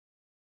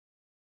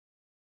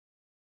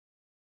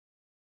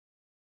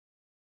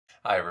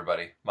Hi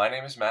everybody, my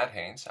name is Matt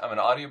Haynes. I'm an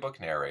audiobook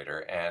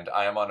narrator and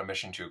I am on a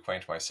mission to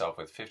acquaint myself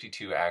with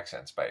 52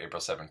 accents by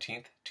April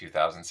 17th,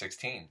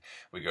 2016.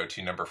 We go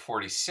to number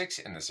 46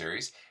 in the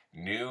series,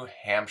 New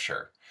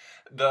Hampshire.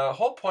 The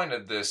whole point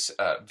of this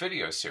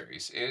video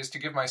series is to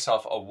give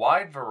myself a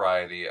wide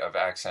variety of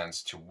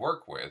accents to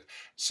work with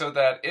so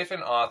that if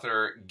an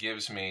author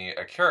gives me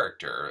a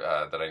character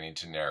that I need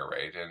to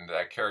narrate and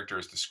that character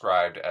is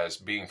described as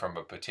being from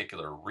a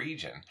particular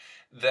region,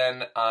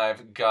 then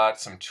I've got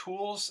some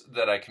tools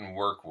that I can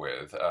work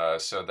with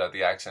so that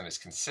the accent is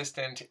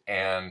consistent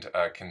and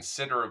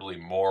considerably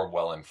more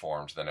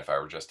well-informed than if I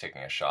were just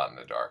taking a shot in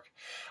the dark.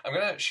 I'm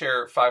going to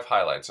share 5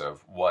 highlights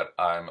of what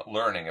I'm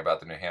learning about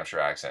the New Hampshire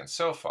accent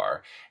so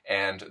far,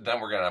 and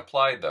then we're going to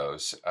apply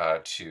those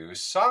to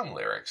song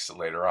lyrics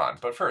later on.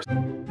 But first,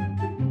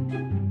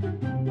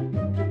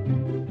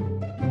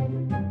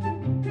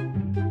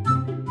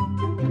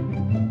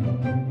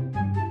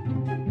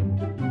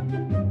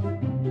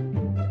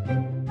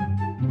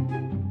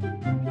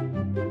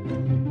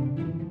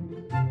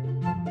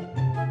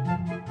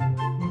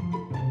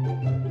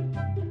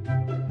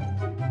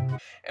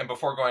 and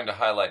before going to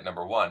highlight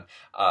number 1,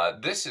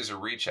 this is a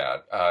reach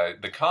out.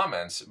 The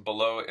comments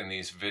below in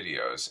these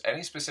videos,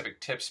 any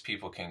specific tips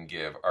people can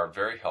give are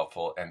very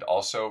helpful, and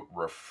also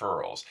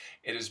referrals.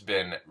 It has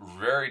been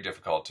very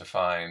difficult to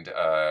find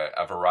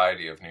a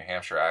variety of New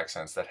Hampshire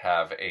accents that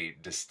have a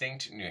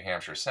distinct New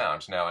Hampshire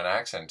sound. Now, in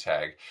accent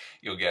tag,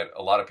 you'll get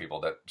a lot of people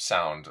that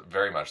sound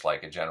very much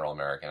like a general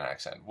American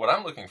accent. What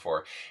I'm looking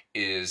for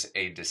is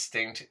a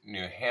distinct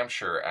New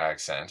Hampshire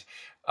accent.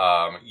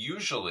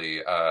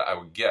 Usually, I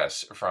would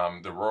guess,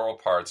 from the rural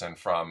parts and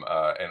from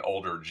an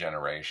older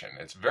generation.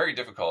 It's very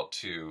difficult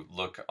to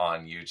look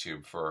on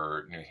YouTube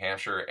for New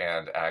Hampshire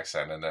and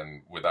accent and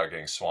then without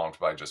getting swamped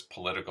by just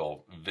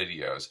political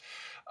videos.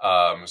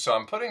 So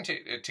I'm putting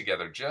it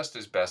together just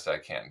as best I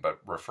can,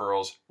 but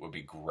referrals would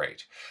be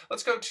great.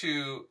 Let's go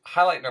to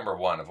highlight number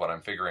 1 of what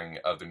I'm figuring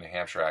of the New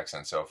Hampshire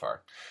accent so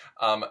far.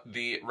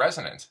 The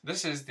resonance.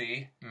 This is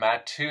the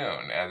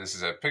Mattoon, and this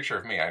is a picture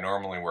of me. I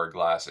normally wear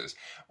glasses.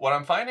 What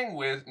I'm finding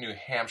with New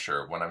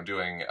Hampshire when I'm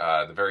doing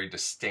the very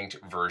distinct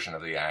version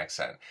of the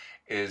accent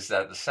is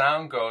that the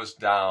sound goes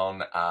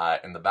down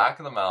in the back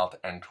of the mouth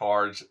and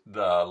towards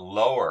the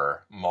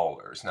lower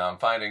molars. Now I'm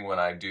finding when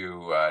I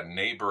do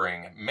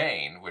neighboring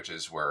Maine, which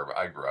is where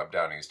I grew up,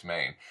 down East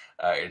Maine,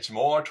 it's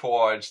more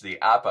towards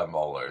the upper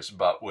molars,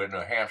 but with New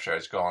Hampshire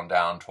it's going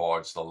down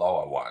towards the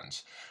lower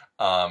ones.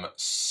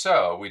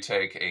 So we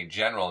take a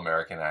general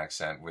American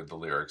accent with the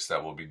lyrics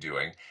that we'll be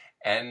doing.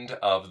 End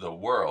of the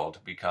world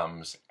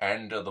becomes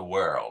end of the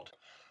world.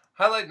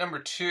 Highlight number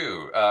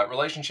 2,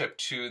 relationship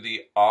to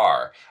the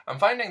R. I'm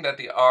finding that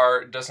the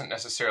R doesn't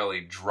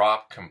necessarily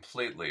drop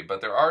completely,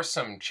 but there are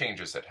some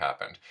changes that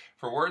happened.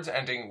 For words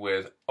ending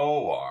with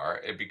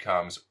OR, it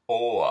becomes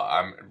OA.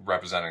 I'm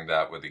representing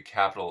that with the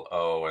capital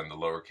O and the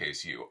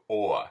lowercase u,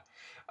 OA.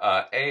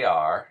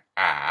 AR,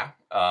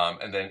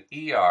 and then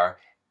ER,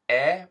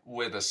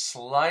 with a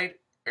slight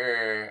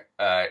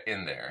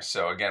in there.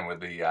 So again, with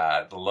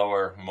the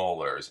lower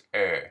molars,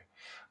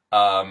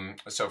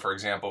 so for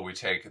example, we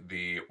take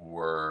the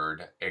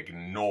word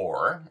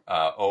ignore,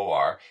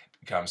 OR,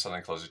 becomes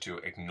something closer to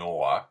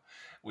ignore.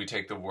 We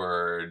take the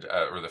word,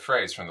 or the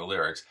phrase from the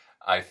lyrics,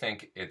 I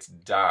think it's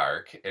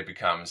dark, it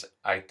becomes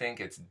I think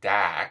it's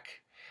dark.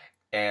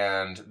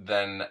 And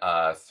then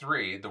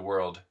 3, the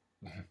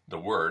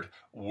word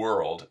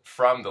world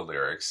from the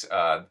lyrics,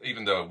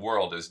 even though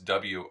world is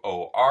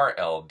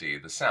W-O-R-L-D,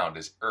 the sound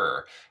is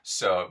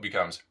so it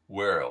becomes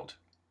world.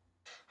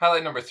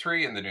 Highlight number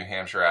 3 in the New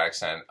Hampshire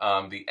accent,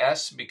 the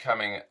S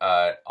becoming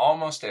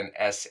almost an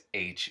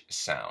SH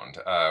sound,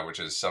 which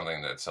is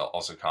something that's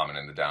also common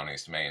in the Down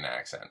East Maine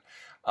accent.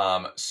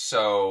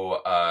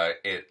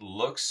 It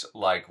looks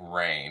like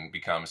rain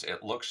becomes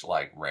it looks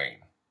like rain.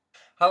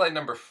 Highlight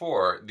number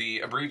 4, the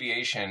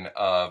abbreviation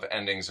of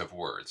endings of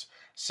words.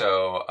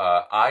 So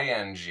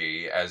ing,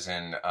 as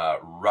in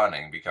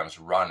running, becomes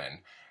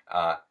runnin'.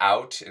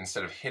 Out,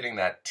 instead of hitting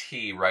that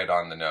T right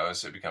on the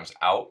nose, it becomes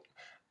out.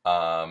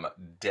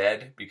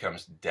 Dead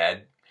becomes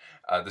dead.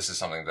 This is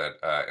something that,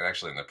 and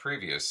actually in the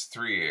previous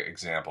 3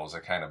 examples, I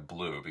kind of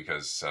blew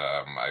because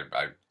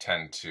I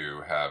tend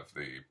to have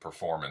the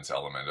performance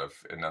element of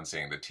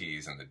enunciating the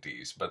T's and the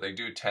D's, but they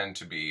do tend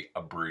to be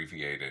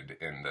abbreviated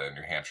in the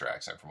New Hampshire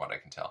accent from what I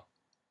can tell.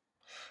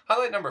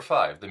 Highlight number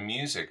 5, the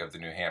music of the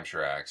New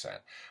Hampshire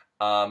accent.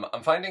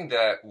 I'm finding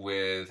that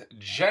with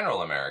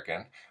general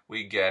American,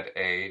 we get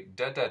a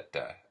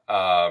da-da-da,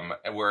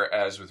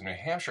 whereas with New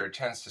Hampshire, it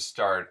tends to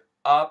start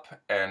up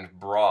and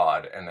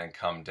broad and then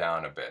come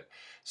down a bit.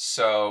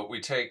 So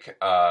we take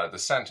the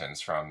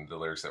sentence from the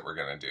lyrics that we're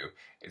going to do.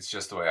 It's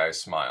just the way I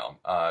smile.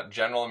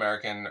 General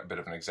American, a bit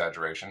of an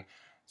exaggeration.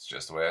 It's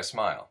just the way I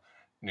smile.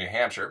 New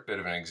Hampshire, bit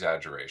of an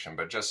exaggeration,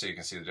 but just so you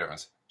can see the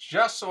difference. It's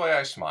just the way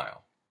I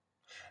smile.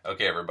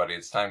 Okay, everybody,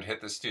 it's time to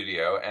hit the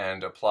studio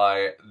and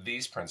apply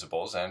these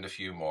principles and a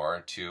few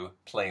more to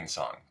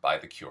Plainsong by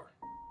The Cure.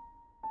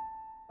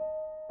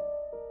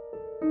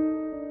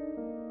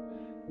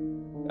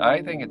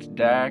 I think it's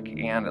dark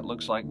and it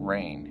looks like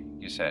rain,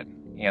 you said.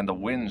 And the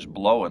wind's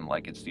blowing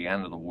like it's the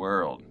end of the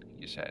world,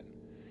 you said.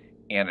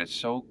 And it's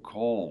so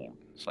cold.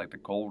 It's like the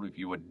cold if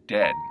you were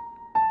dead.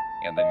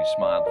 And then you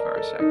smiled for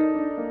a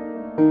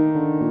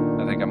second.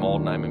 I think I'm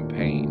old and I'm in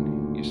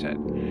pain, you said.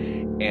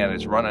 And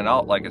it's running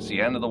out like it's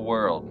the end of the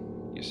world,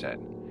 you said.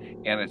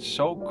 And it's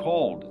so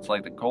cold. It's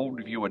like the cold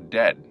if you were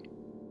dead.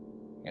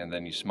 And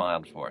then you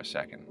smiled for a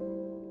second.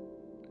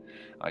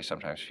 I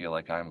sometimes feel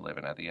like I'm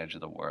living at the edge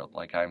of the world,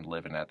 like I'm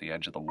living at the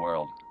edge of the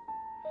world.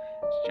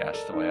 It's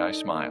just the way I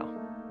smile,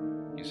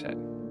 you said.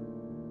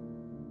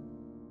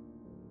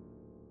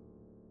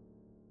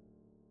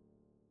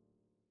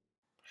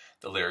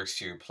 The lyrics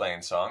to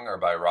Plainsong are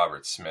by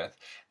Robert Smith.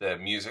 The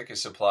music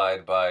is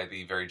supplied by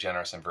the very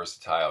generous and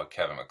versatile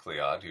Kevin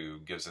MacLeod, who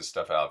gives this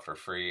stuff out for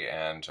free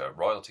and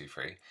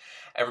royalty-free.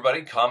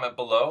 Everybody, comment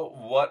below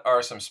what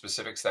are some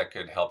specifics that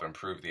could help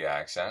improve the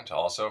accent.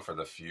 Also, for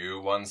the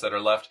few ones that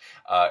are left,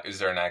 is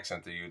there an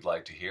accent that you'd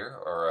like to hear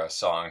or a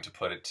song to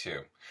put it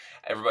to?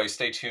 Everybody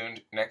stay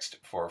tuned next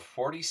for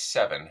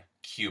 47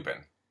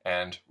 Cuban,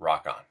 and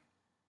rock on.